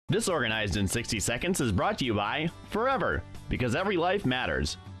This Organized in 60 Seconds is brought to you by Forever, because every life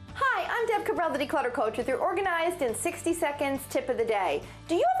matters. Hi, I'm Deb Cabral, the DeClutter Coach, with your Organized in 60 Seconds tip of the day.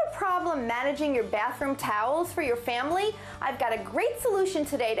 Do you have a problem managing your bathroom towels for your family? I've got a great solution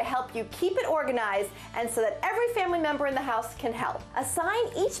today to help you keep it organized and so that every family member in the house can help. Assign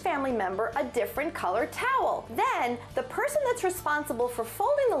each family member a different color towel. Then, the person that's responsible for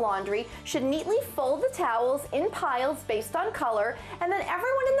folding the laundry should neatly fold the towels in piles based on color, and then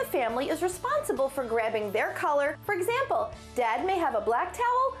everyone in the family is responsible for grabbing their color. For example, Dad may have a black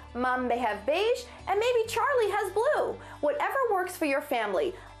towel, Mom may have beige, and maybe Charlie has blue. Whatever works for your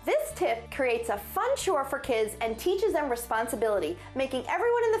family. This tip creates a fun chore for kids and teaches them responsibility, making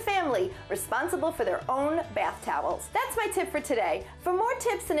everyone in the family responsible for their own bath towels. That's my tip for today. For more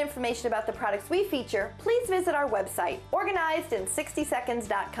tips and information about the products we feature, please visit our website,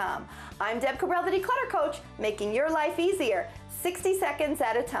 organizedin60seconds.com. I'm Deb Cabral, the DeClutter Coach, making your life easier, 60 seconds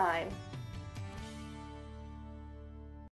at a time.